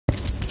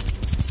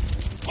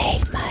Hey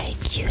my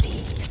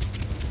cuties,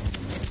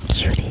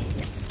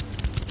 cuties,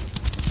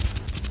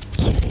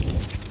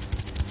 cuties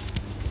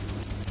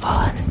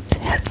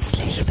und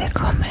herzlich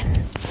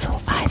willkommen zu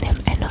einem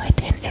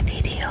erneuten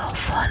Video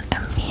von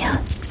mir.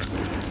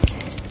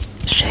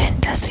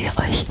 Schön, dass ihr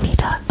euch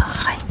wieder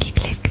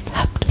reingeklickt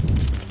habt.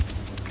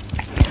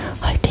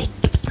 Heute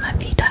gibt es mal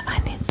wieder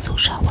einen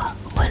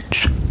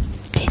Zuschauerwunsch,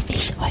 den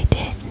ich heute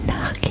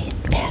nachgehen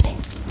werde.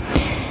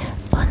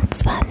 Und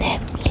zwar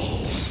nämlich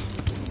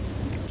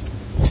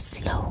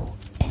slow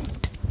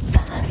and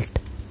fast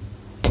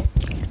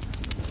tapping,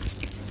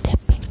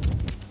 tapping,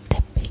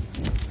 tapping,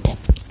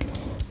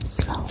 tapping,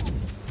 slow,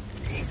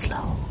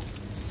 slow,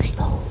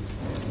 slow,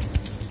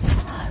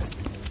 fast,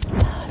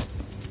 fast,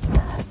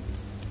 fast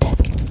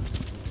tapping.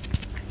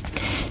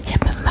 Ich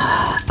habe mir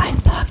mal ein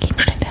paar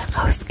Gegenstände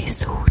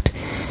rausgesucht,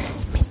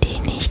 mit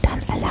denen ich dann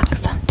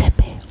langsam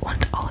tappe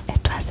und auch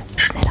etwas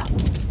schneller.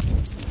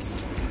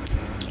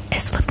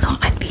 Es wird noch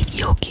ein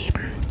Video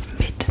geben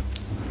mit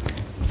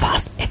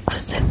Fast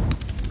Aggressive.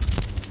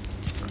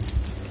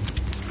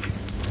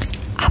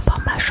 Aber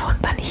mal schauen,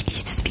 wann ich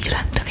dieses Video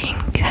dann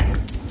drehen kann.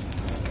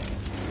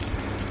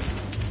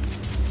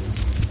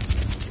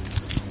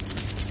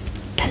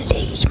 Dann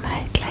lege ich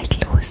mal gleich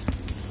los.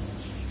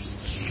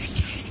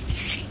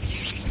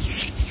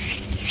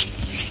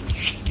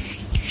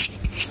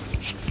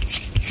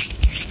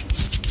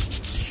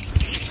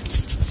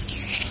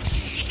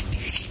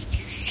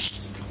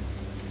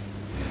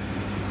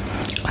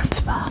 Und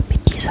zwar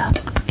mit dieser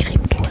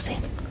Cremedose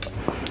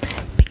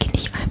beginne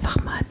ich einfach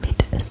mal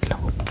mit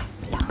Slow,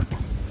 langsam,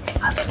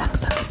 also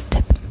langsames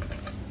Tapping.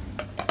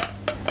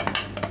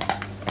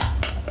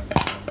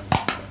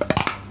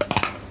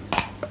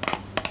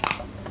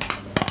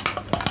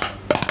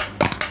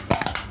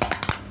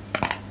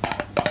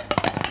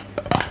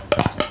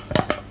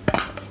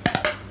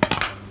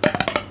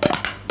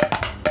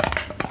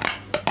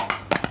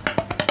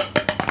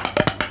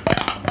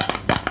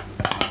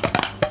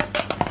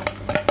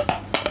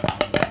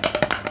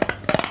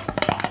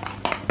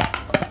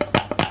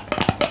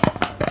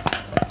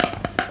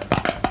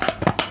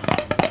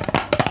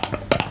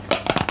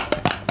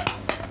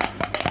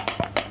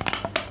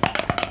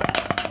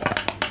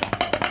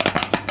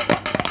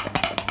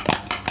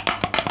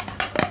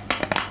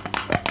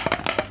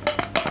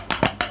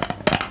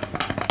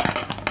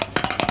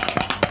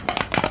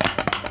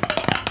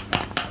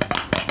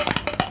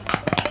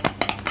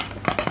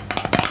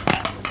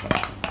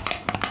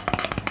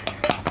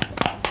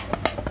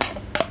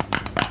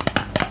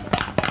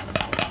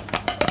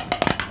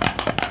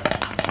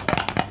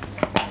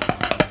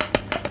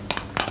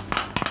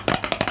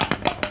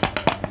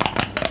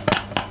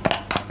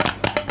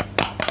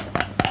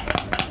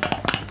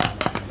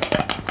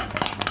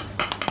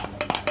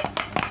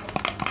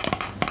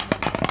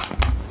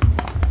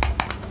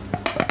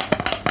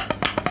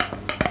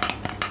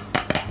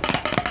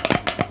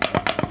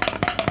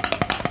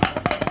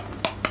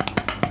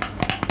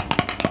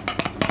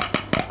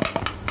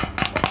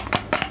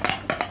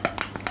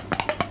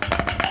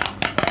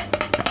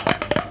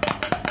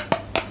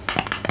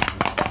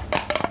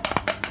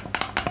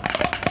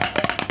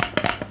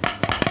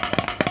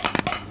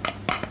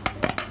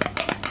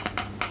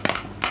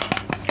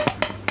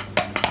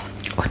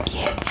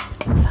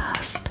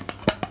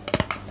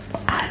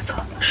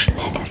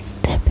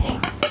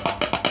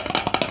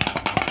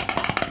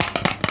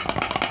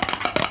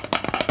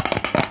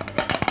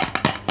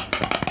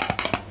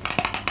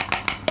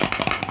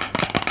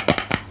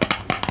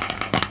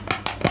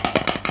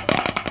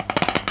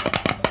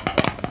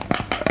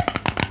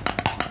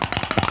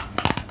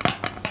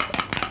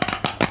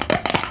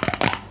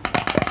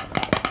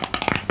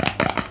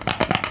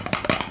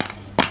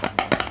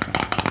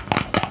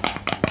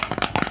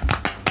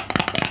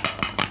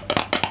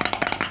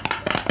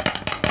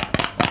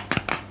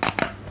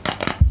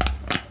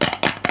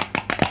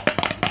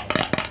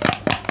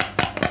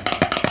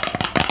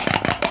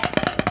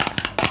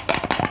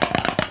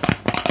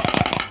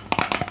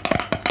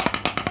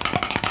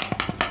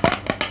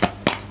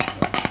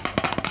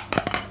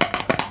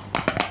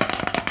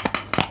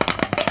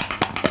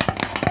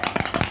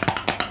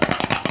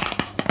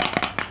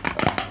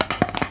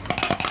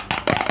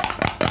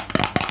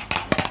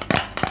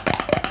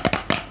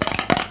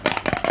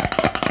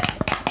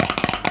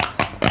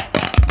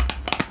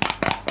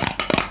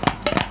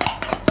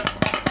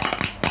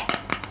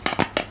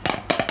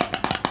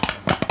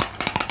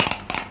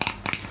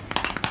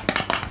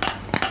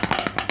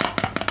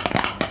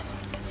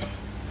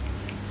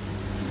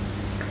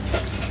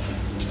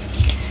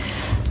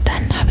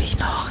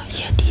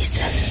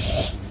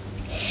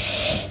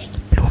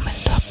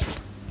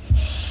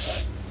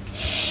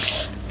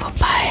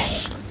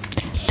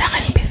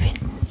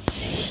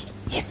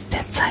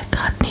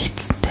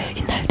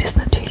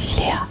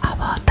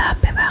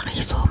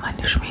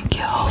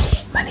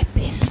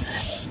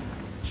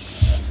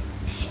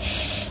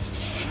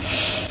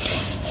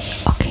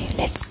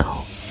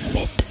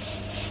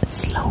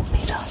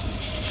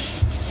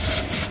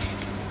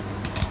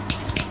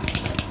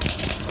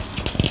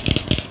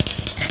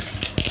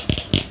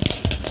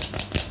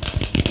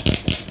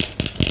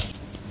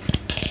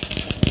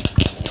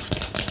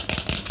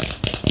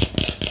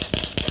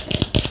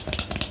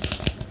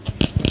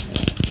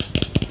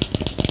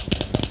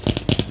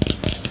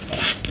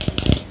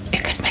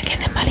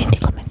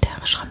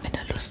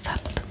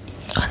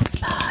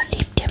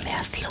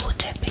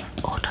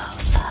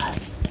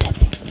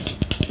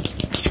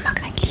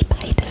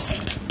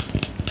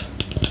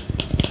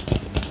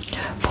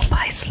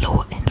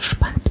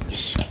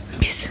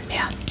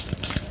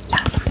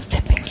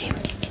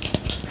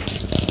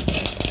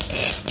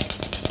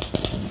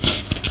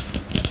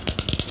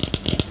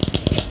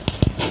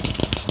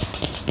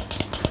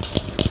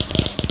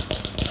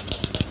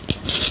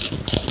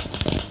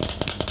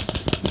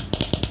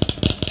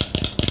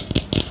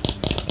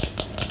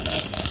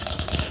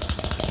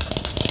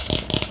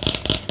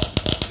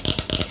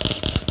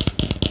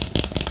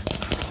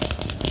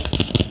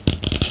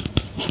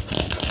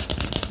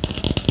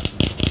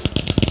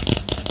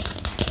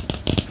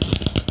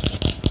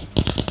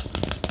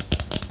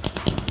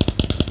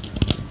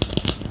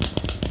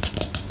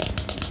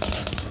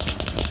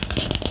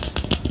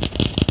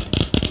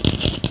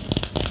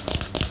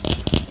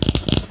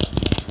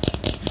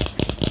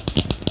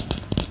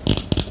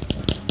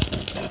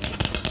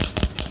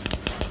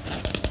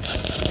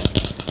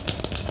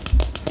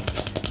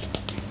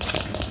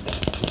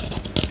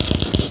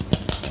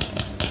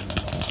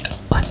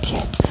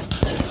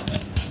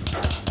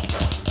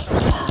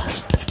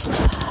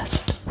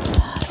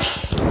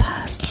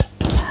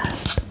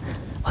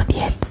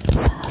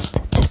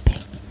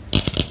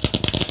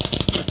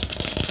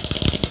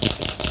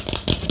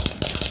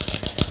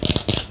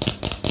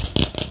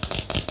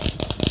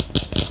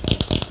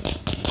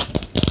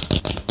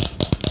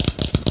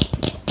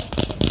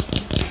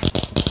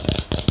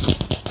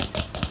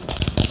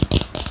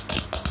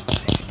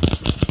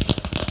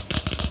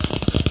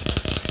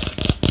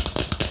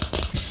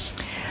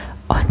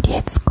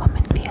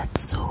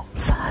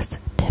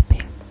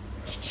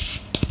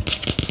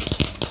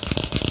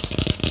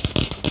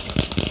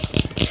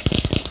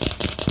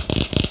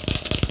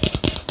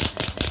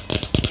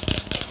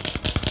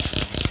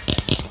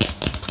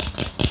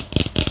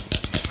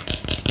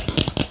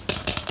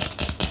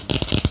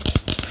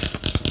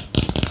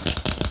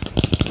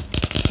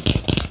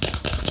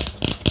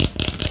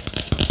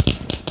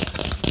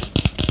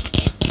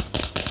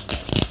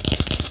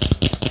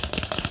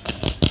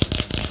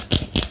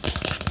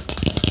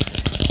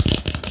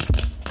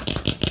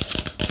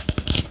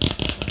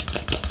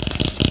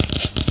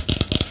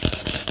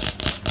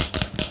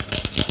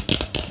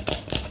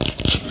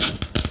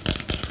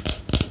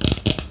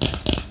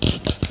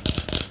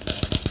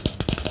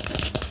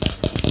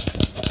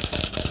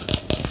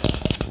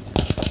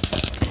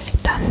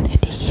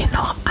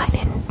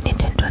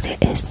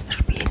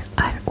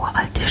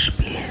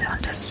 Spiel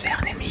und das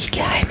wäre nämlich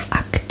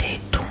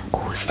Geheimakte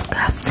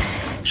Tunguska.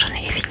 Schon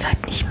eine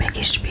Ewigkeit nicht mehr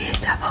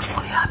gespielt, aber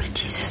früher habe ich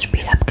dieses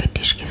Spiel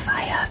abgöttisch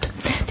gefeiert.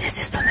 Das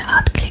ist so eine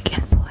Art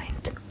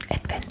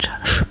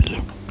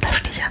Click-and-Point-Adventure-Spiel. Da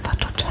stehe ich einfach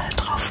total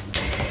drauf.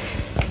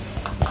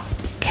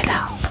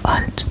 Genau,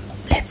 und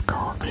let's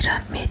go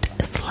wieder mit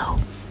Slow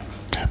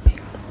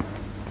Tapping.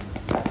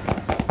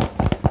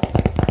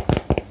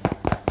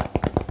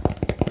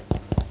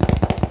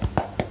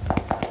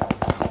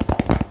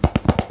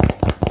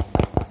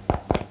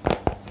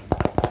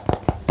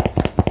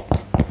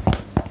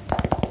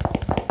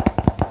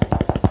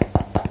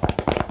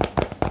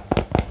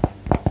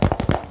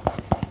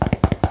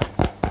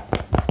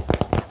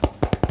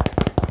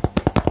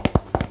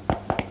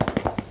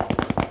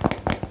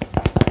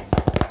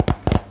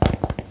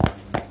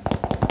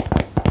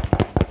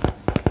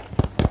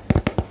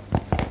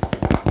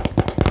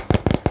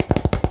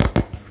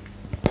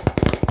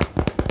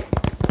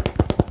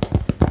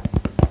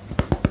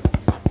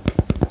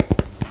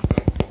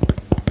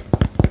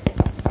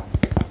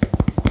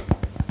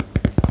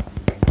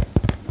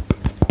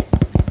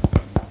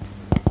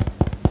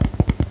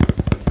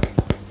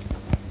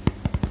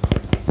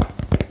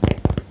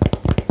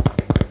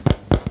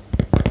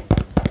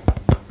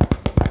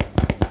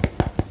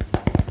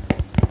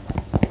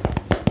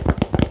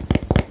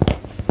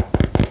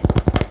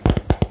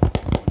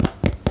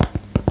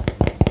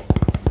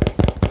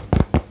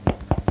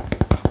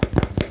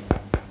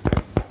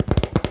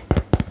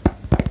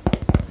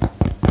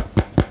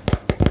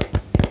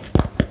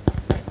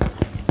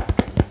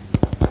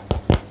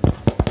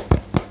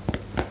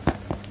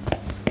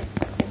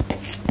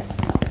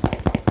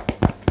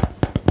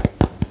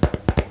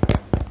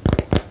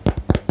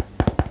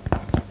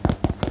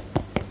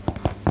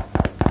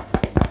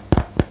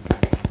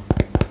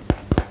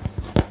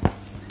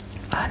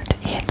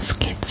 Jetzt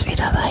geht's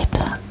wieder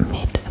weiter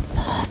mit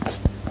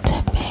Fast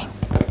Tapping.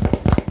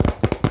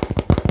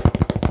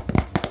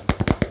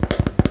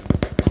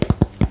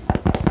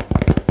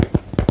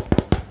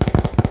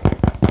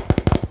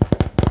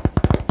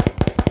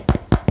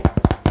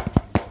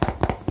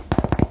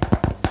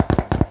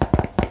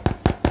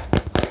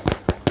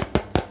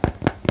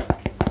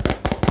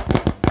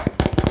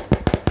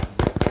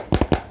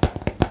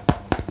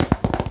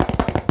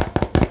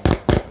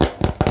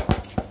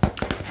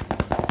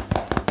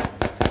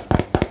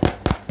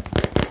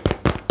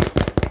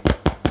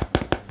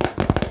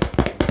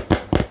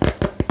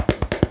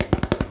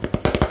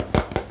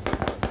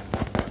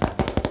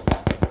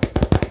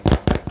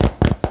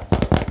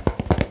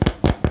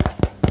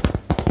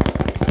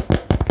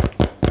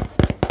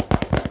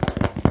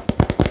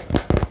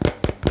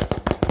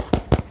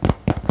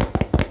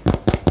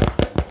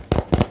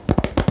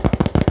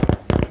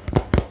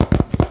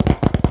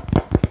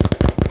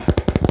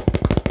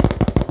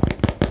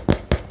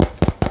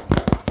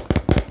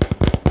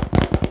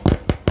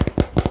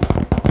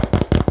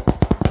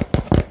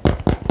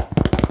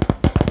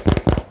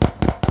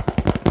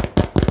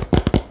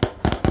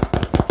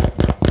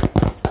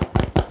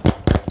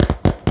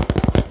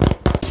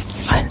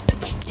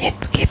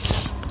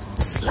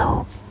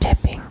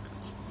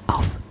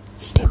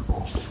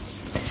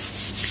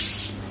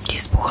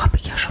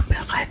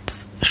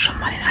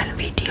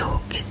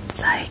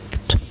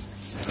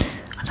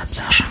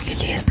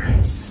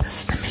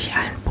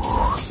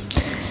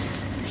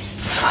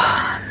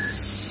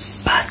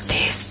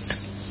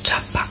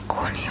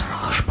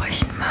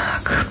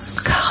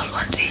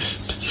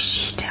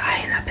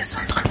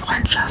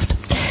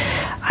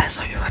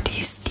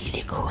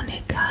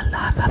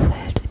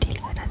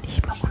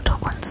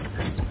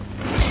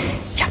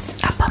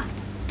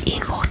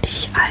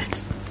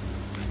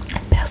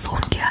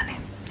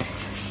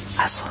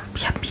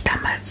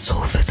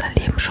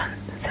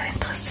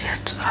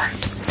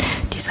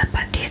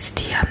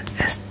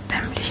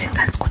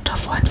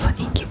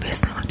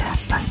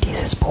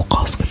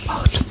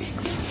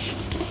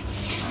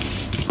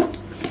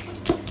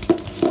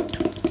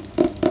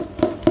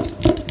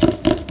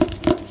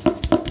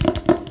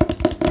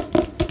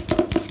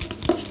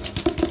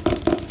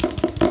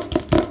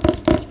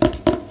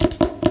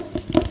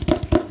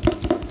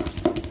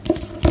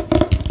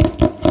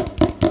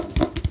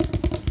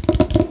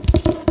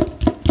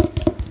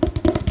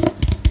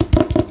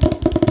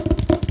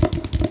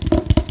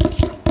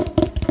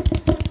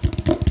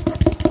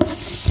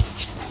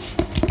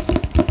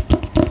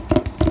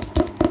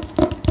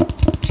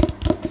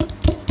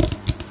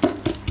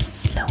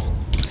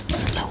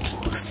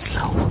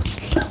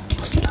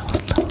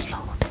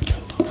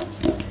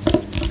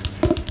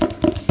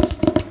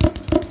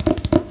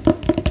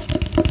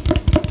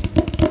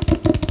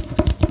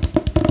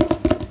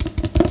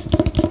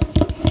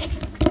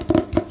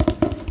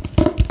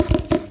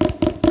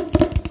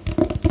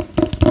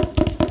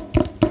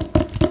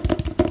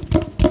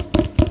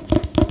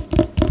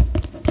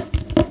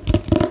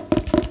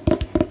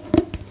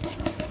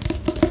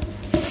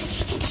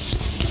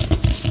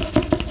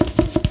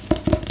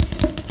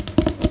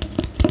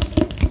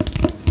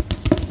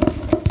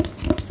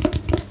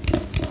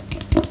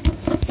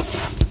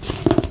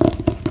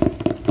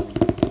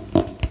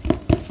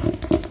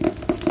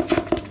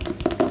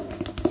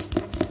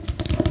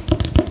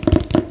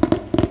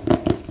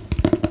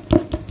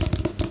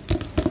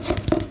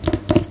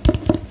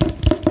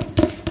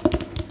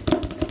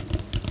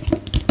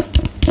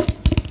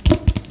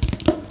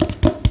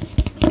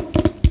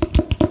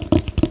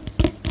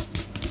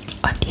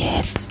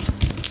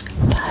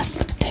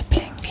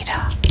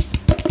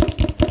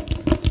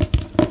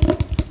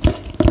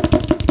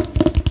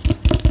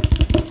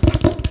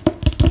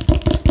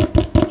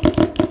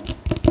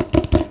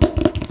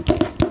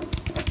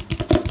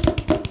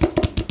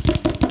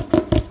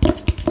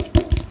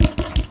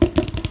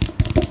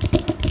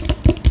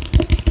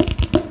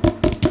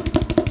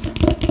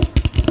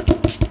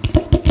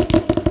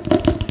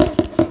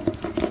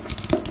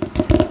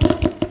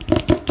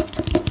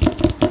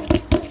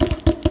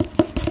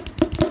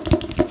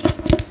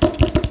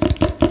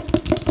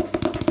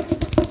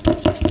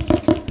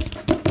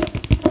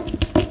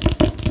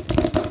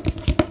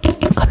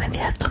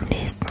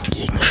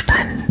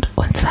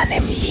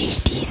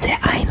 diese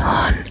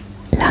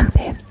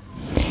Einhornlampe,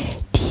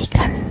 die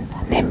kann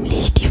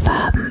nämlich die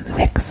Farben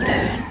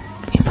wechseln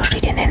in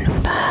verschiedenen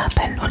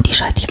Farben und die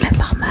schalte ich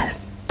einfach mal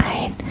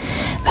ein,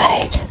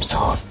 weil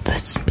so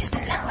wird es ein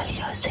bisschen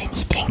langweilig aussehen.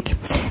 Ich denke,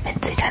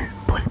 wenn sie dann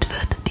bunt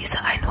wird,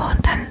 diese Einhorn,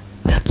 dann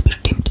wird es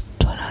bestimmt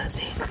toll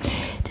aussehen.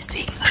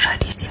 Deswegen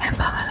schalte ich sie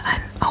einfach mal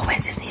ein, auch wenn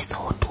es jetzt nicht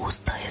so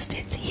duster ist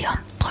jetzt hier.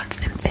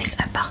 Trotzdem finde ich es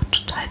einfach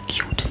total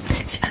cute,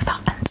 sie einfach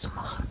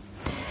anzumachen.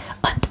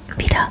 Und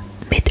wieder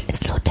mit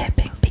Slow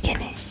Tapping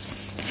beginne ich.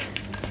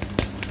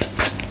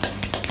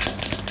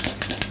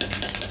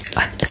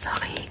 Und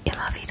sorry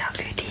immer wieder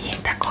für die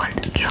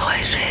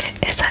Hintergrundgeräusche.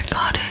 Es hat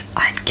gerade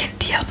ein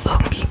Kind hier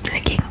irgendwie in der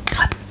Gegend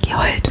gerade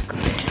geheult.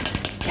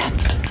 Ja.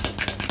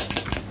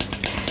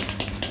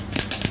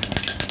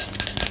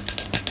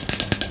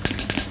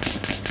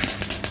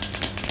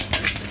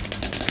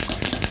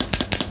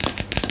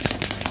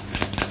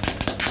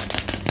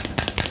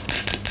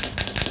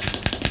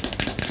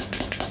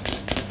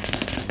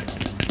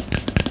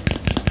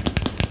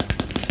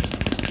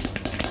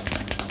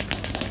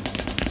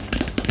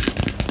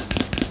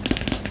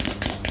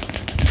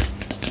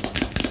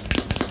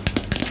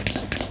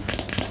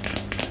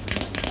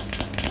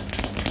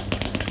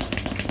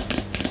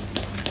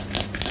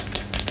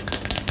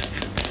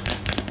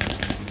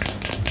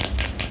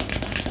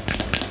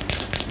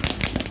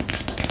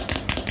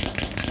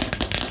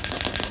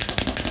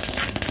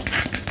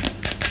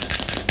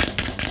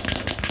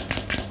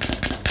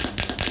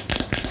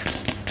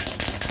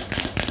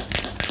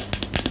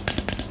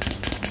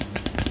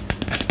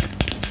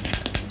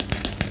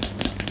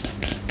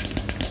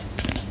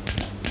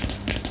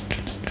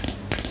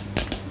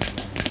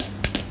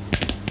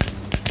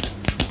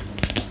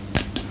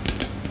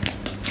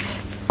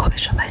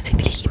 Komischerweise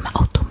will ich immer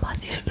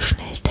automatisch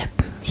schnell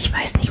tappen. Ich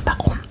weiß nicht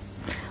warum.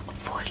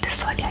 Obwohl,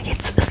 das soll ja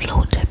jetzt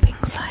Slow Tapping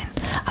sein.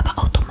 Aber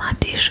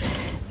automatisch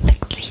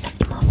wechsle ich dann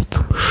immer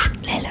zum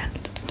Schnellen.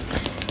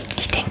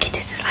 Ich denke,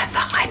 das ist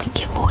einfach eine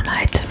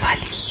Gewohnheit, weil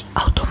ich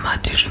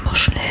automatisch immer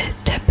schnell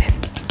tappe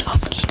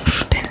auf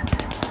Gegenständen.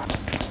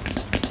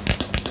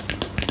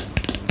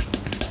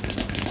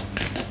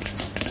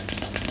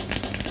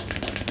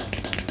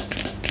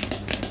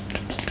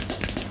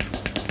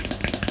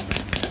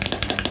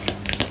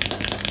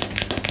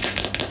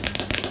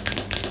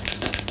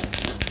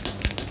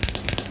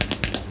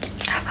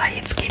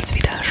 Jetzt geht's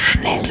wieder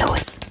schnell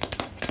los.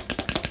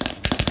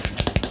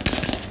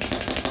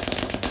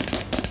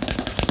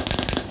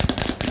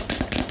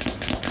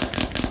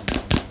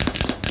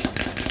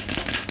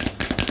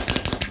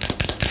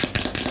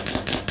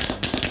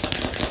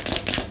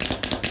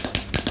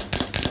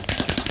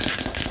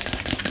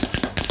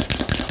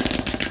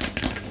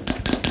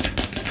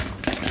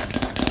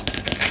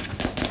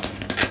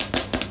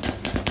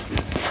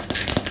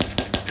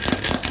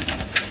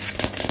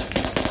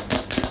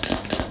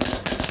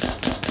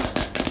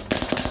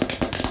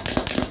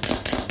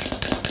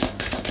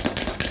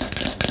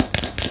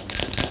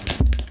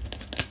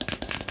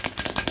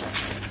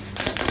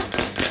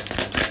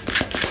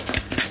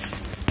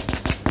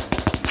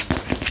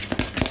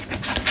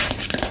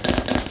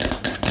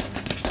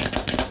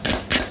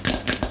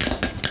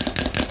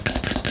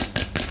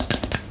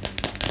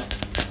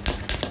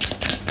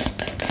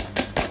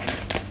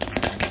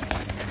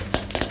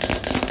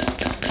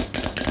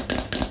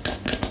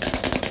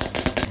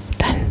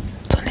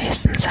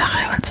 Sache,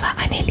 und zwar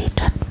eine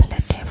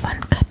Lidschattenpalette von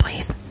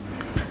Cuties.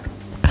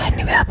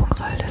 Keine Werbung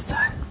soll das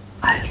sein.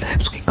 Alles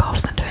selbst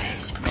gekauft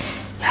natürlich.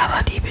 Ja,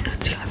 aber die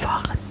benutze ich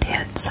einfach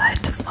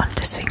derzeit und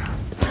deswegen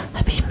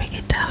habe ich mir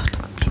gedacht,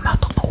 die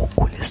macht doch auch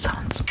coole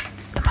Sounds,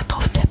 wenn man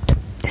drauf tappt.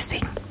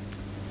 Deswegen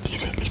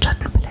diese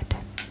Lidschattenpalette.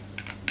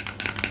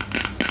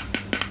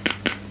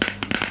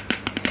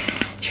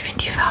 Ich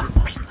finde, die Farben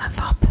passen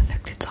einfach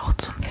perfekt jetzt auch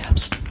zum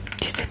Herbst.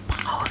 Diese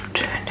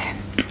Brauntöne.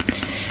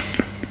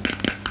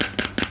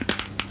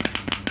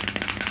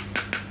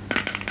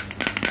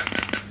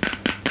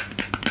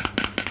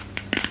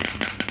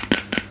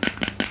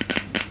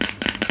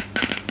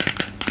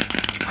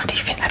 Und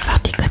ich finde einfach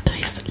die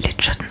Cuties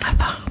Lidschatten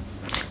einfach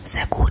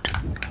sehr gut.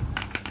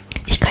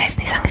 Ich kann jetzt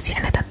nicht sagen, dass sie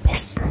eine der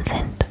besten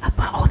sind,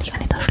 aber auch nicht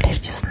eine der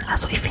schlechtesten.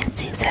 Also ich finde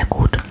sie sehr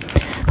gut.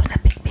 Von der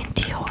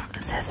Pigmentierung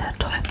sehr, sehr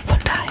toll. Von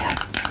daher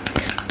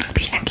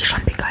bin ich eigentlich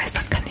schon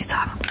begeistert, kann ich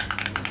sagen.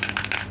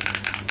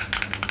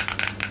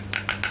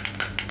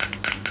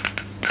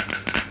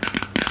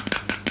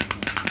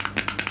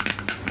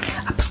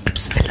 Aber es gibt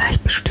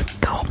vielleicht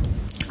bestimmt auch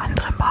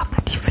andere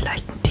Marken, die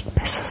vielleicht ein Tick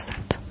besser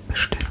sind.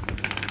 Bestimmt.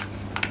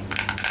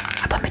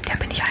 Aber mit der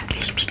bin ich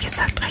eigentlich, wie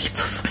gesagt, recht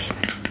zufrieden.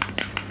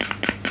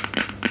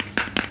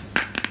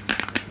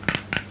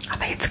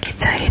 Aber jetzt geht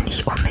es ja hier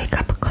nicht um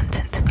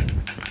Make-up-Content.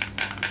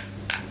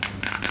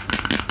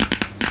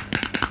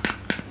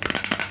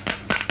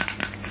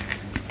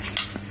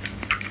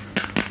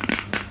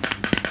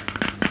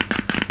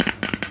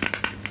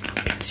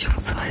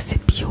 Beziehungsweise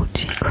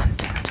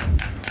Beauty-Content.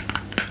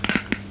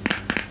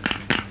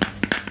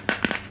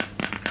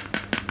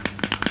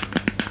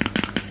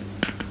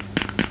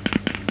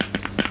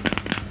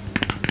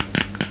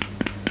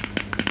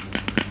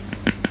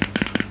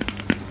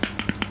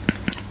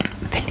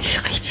 wenn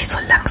ich richtig so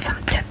langsam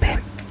tippe,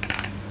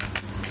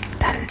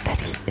 dann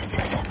werde ich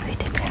sehr, sehr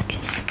müde, merke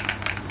ich.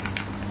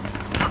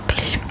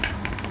 Wirklich.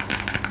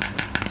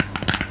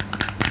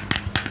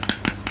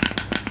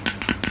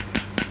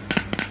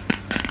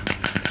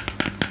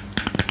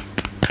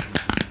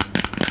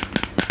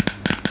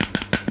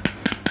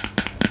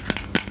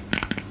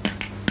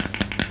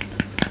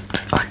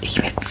 Und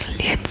ich wechsle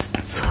jetzt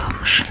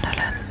zum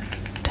schnellen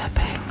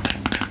Tapping.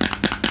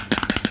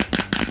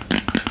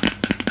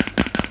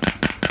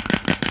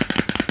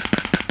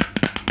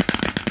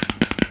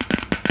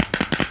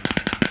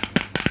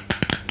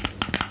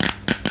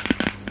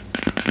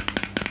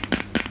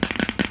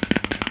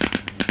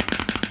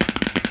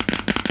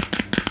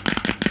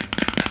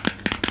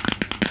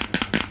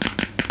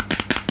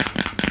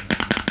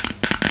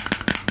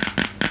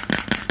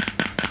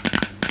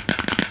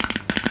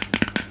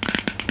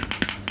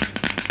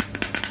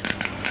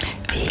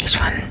 Wie ich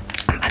schon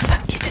am Anfang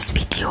dieses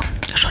Video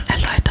schon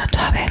erläutert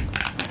habe,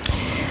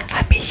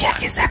 habe ich ja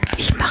gesagt,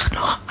 ich mache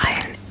noch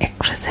ein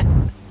Aggressive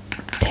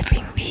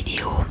Tapping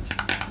Video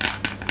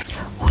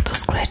oder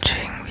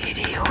Scratching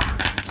Video.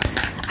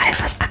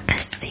 Alles was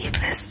aggressiv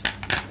ist.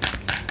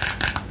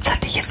 Das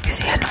hatte ich jetzt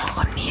bisher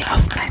noch nie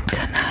auf meinem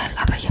Kanal,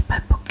 aber ich habe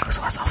mal Bock,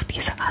 sowas auf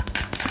diese Art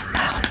zu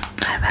machen.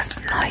 Mal was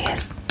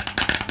Neues.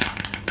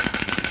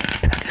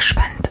 Ich bin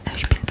gespannt.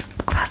 Ich bin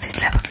quasi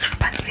selber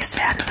gespannt, wie es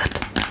werden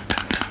wird.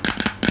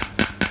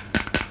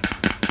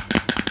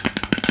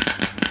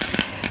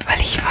 Weil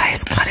ich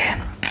weiß, gerade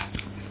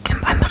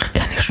im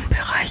amerikanischen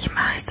Bereich, im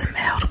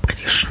ASMR oder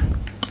britischen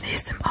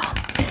ASMR,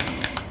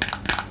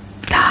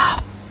 da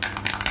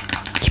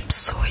gibt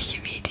es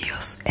solche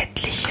Videos,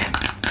 etliche.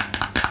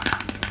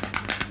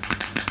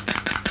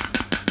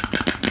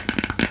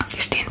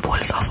 Die stehen wohl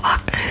auf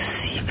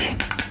aggressive.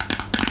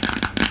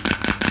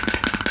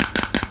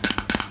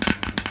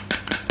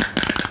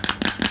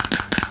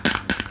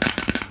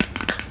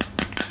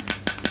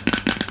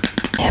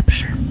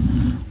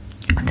 Häppchen.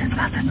 Und das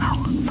war es jetzt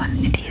auch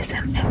von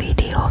diesem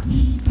Video.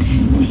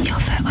 Ich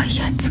hoffe,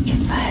 euch hat es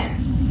gefallen.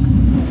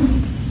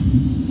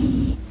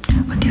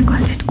 Und ihr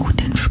konntet gut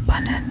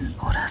entspannen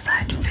oder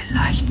seid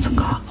vielleicht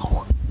sogar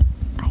auch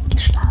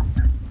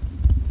eingeschlafen.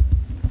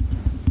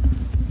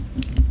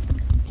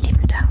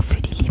 Lieben Dank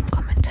für die lieben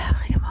Kommentare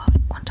immer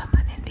unter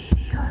meinen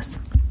Videos.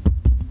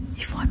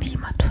 Ich freue mich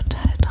immer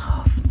total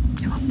drauf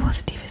über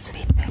positives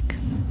Feedback.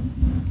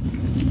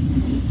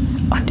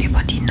 Und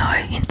über die neu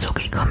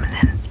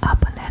hinzugekommenen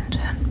Abonnenten.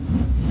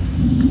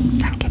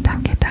 Danke,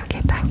 danke, danke,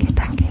 danke,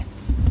 danke.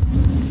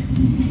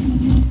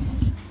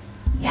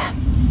 Ja,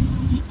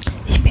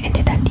 ich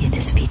beende dann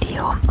dieses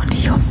Video und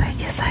ich hoffe,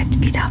 ihr seid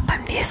wieder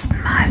beim nächsten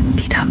Mal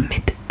wieder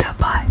mit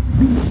dabei.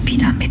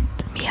 Wieder mit